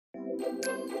Hi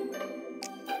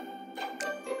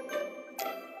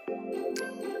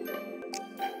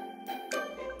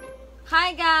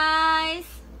guys!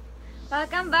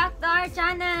 Welcome back to our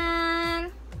channel!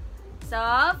 So,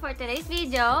 for today's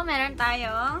video, meron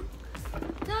tayong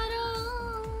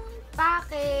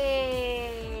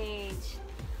package!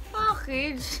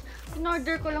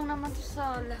 In-order ko lang naman to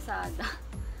sa Lazada.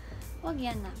 Huwag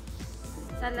yan na.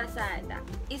 Sa Lazada.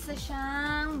 Isa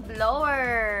siyang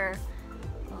blower.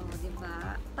 Oh,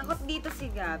 diba? Takot dito si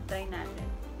Gab. Try natin.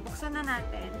 Buksan na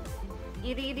natin.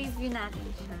 I-review natin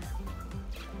siya.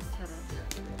 Charot.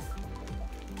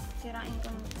 Sirain ko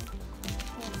nito.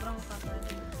 Sobrang kapal.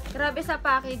 Grabe sa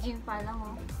packaging pa lang,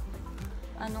 oh.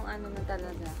 Anong-ano na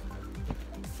talaga.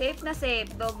 Safe na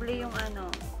safe. Doble yung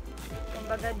ano.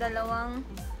 Kumbaga dalawang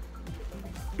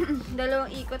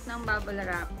ikot ng bubble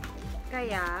wrap.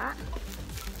 Kaya,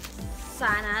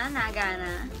 sana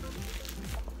nagana.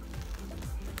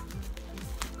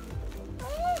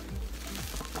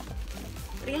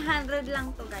 $300 lang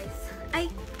to guys. Ay,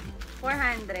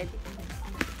 400.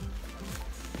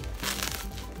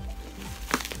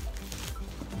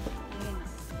 Ayun na.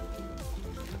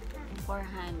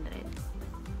 400.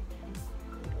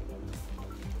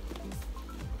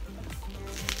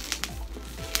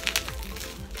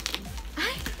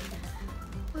 Ay!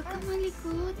 Huwag ka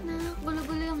malikot na.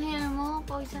 Gulo-gulo yung hair mo.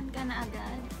 Poison ka na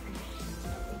agad.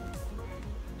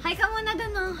 Hi ka muna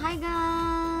dun, oh. Hi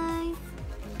guys!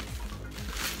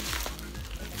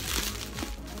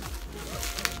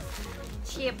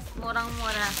 Cheap.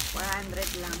 Murang-mura.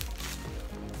 400 lang.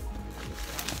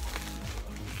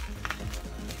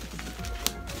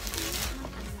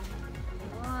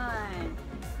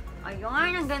 Ayun.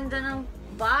 Ang ganda ng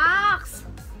box.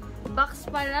 Box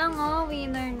pa lang, oh.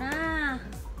 Winner na.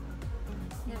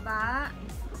 Diba?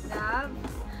 Gab?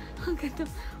 Ang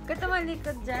ganda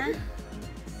malikot dyan.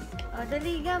 O,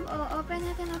 dali, Gab. O, open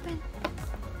natin, open.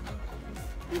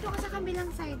 Dito ka sa kabilang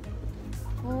side.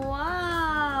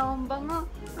 Wow! Ang bango.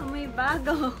 May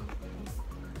bago.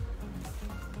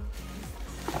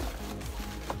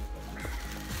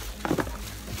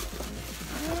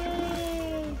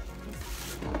 Yay!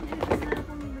 Meron na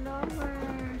akong blower.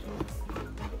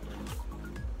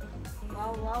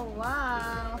 Wow, wow,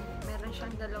 wow! Meron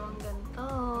siyang dalawang ganito.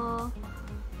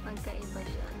 Magkaiba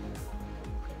siya.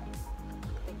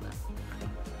 Diba?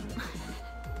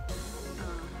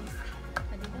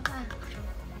 Dito ka.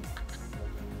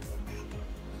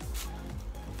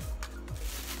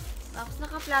 Tapos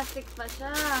naka-plastic pa siya.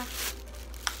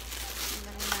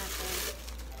 Tingnan natin.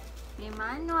 May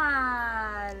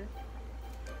manual.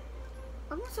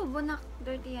 Huwag mo subo na.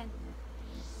 Dirty yan.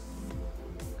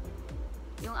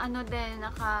 Yung ano din,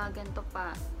 naka-ganto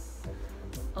pa.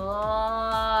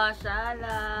 Oh,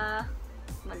 shala.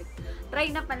 Balik. Try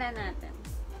na pala natin.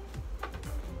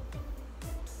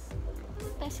 Ano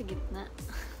tayo sa gitna?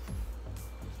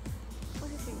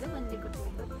 Kasi sigaw, ang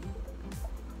likot-likot.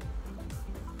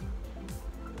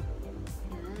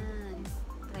 Yan.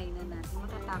 Try na natin.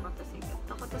 Matatakot to sigaw.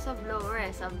 Takot to sa blower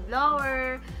eh. Sa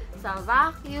blower, sa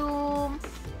vacuum.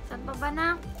 Saan pa ba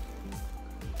na?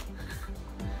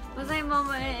 Basta yung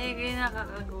mama eh,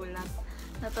 nakakagulat.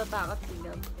 Natatakot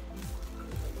sigaw.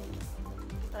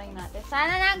 Try natin.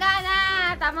 Sana nagana!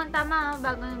 Tamang-tama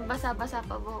bago basa-basa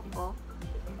pa buhok ko.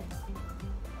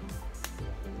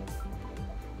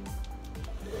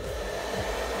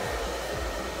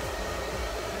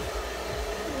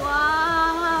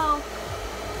 Wow!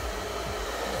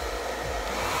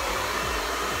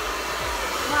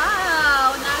 Wow!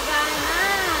 Nagana!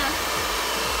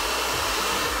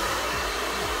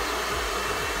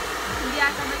 Hindi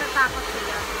ata natatakot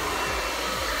sila.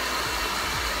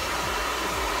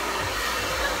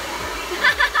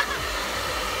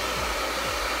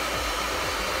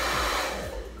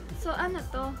 So, ano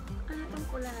to? Ano tong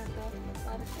pula na to?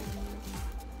 Para sa inyo.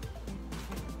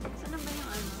 Saan ba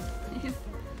yung ano?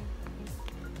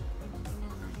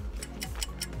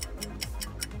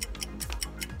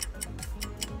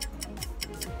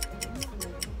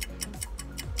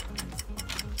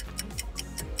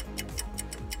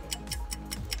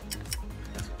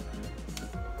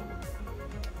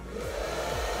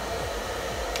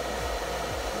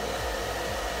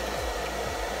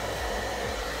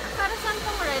 Para saan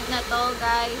tong red na to,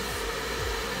 guys?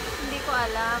 Hindi ko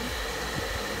alam.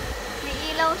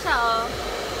 May ilaw siya, oh.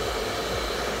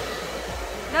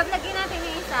 Lagyan natin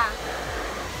yung isa.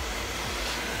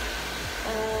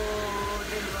 Oh,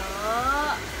 diba?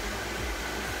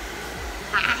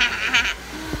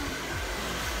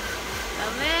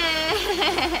 Dami!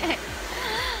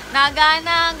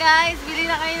 Nagana, guys. Bili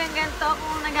na kayo ng ganito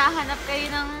kung naghahanap kayo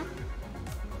ng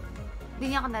Di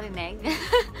niya ako narinig.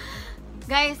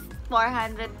 Guys,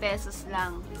 400 pesos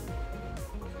lang.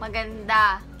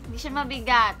 Maganda. Hindi siya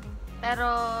mabigat. Pero,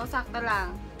 sakto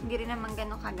lang. Hindi rin naman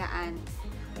ganun kagaan.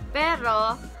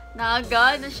 Pero,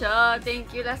 nagana siya.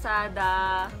 Thank you,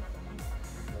 Lazada.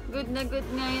 Good na good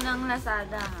ngayon ang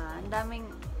Lazada, ha. Ang daming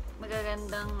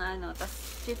magagandang, tas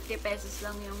 50 pesos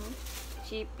lang yung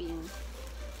shipping.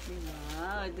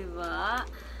 Diba? Diba?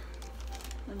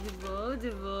 Diba?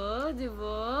 Diba?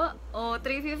 Diba? Oh,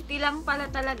 350 lang pala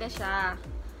talaga siya.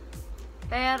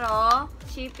 Pero,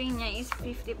 shipping niya is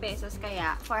 50 pesos.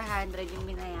 Kaya, 400 yung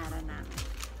binayaran namin.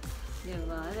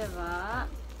 Diba? Diba?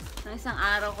 Na isang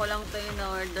araw ko lang ito in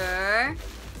order.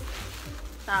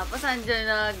 Tapos, andyan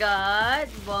na agad.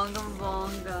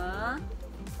 Bonggang-bongga.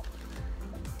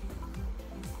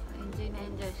 Enjoy na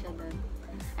enjoy siya doon.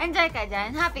 Enjoy ka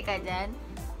dyan? Happy ka dyan?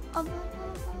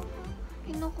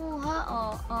 Kinukuha.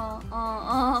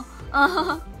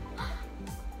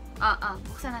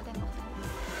 Buksan natin, buksan.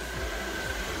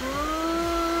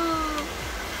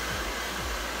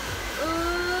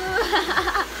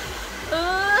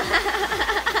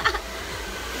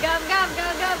 Gab, gab,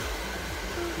 gab, gab.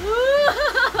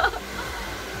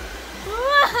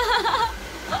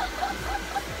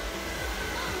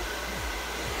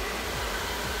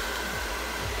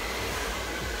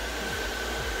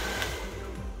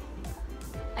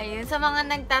 Ayun, sa mga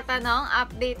nagtatanong,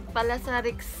 update pala sa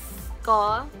Rix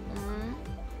ko.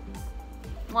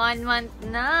 1 month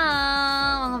na,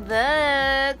 mga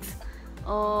Bex.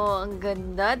 Oh, ang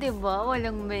ganda, diba?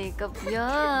 Walang makeup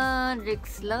yan.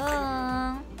 Rix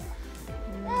lang.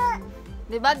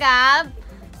 Diba, Gab?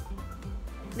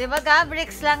 Diba, Gab?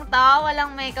 Rix lang to.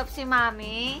 Walang makeup si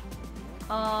Mami.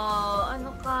 Oh,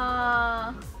 ano ka?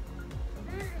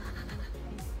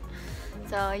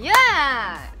 So,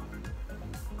 yeah!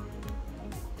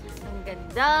 Ang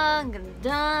ganda, ang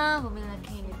ganda. Bumili na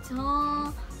kayo nito.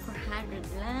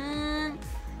 400 lang.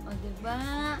 O, diba?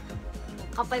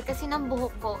 Kapal kasi ng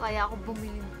buhok ko, kaya ako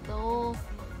bumili nito.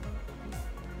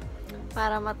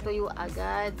 Para matuyo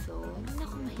agad. So, hindi na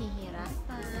ako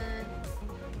mahihirapan.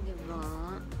 Diba?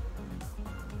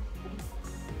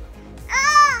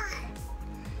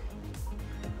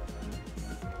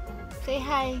 Say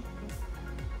hi.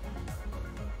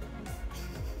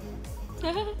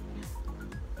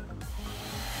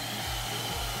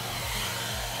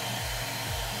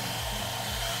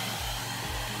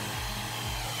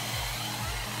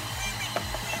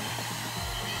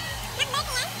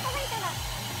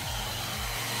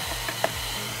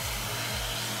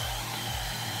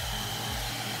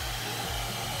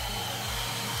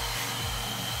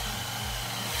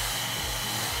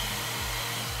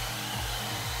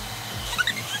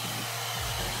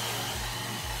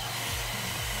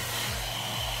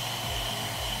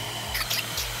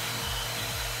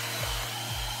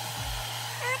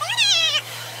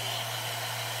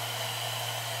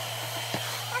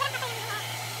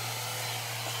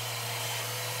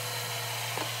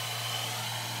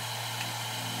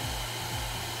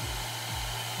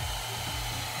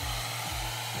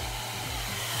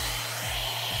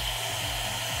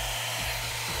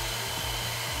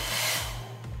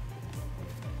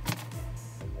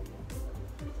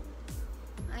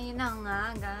 Ayun na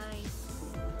nga, guys.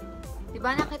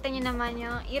 Diba nakita niyo naman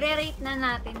yung, i-rate na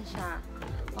natin siya.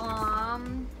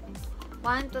 1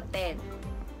 to 10.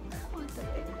 1 to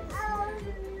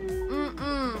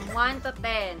 10. 1 to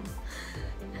 10.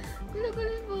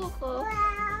 Gulagulin mo ako.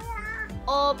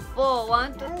 Opo,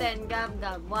 1 to 10. Gab,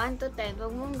 gab. 1 to 10.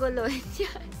 Huwag mong guluhin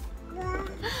dyan.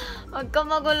 Huwag ka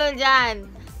magulo dyan.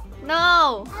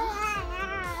 No!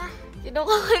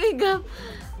 Kinuha ka ni Gab.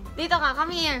 Dito ka,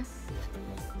 come here.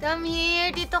 Come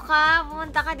here, dito ka.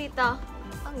 Pumunta ka dito.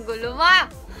 Ang gulo mo.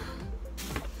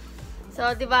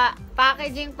 So, diba,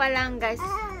 packaging pa lang, guys.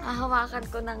 Hawakan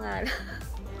ko na nga.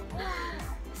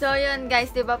 So, yun, guys,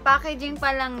 diba, packaging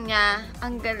pa lang niya.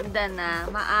 Ang ganda na.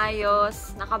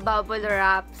 Maayos. Naka-bubble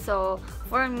wrap. So,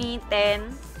 for me,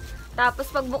 10. Tapos,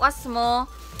 pagbukas mo,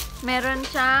 meron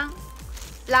siyang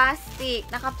plastic.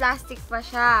 Naka-plastic pa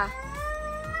siya.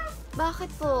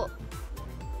 Bakit po?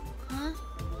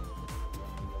 Huh?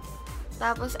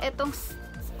 Tapos, etong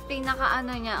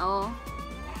pinaka-ano niya, oh.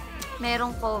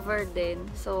 Merong cover din.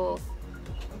 So,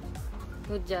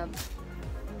 good job.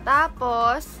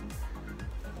 Tapos,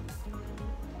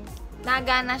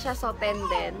 nagana siya, so 10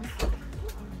 din.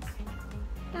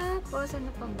 Tapos, ano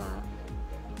pa ba?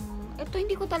 Ito,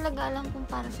 hindi ko talaga alam kung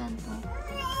para saan to.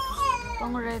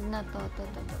 Itong red na to.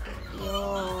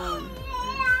 Yun.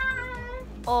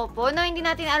 Opo, no, hindi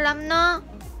natin alam, no?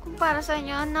 Kung para saan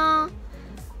yun, no?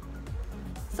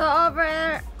 So,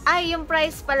 Ay, yung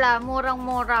price pala,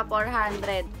 murang-mura,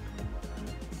 400.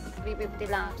 350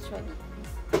 lang actually.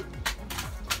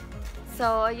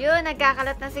 So, yun,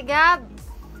 nagkakalat na si Gab.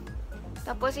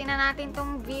 Tapusin na natin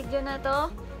tong video na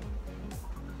to.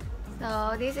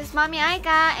 So, this is Mommy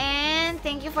Aika and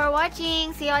thank you for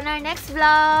watching. See you on our next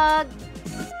vlog.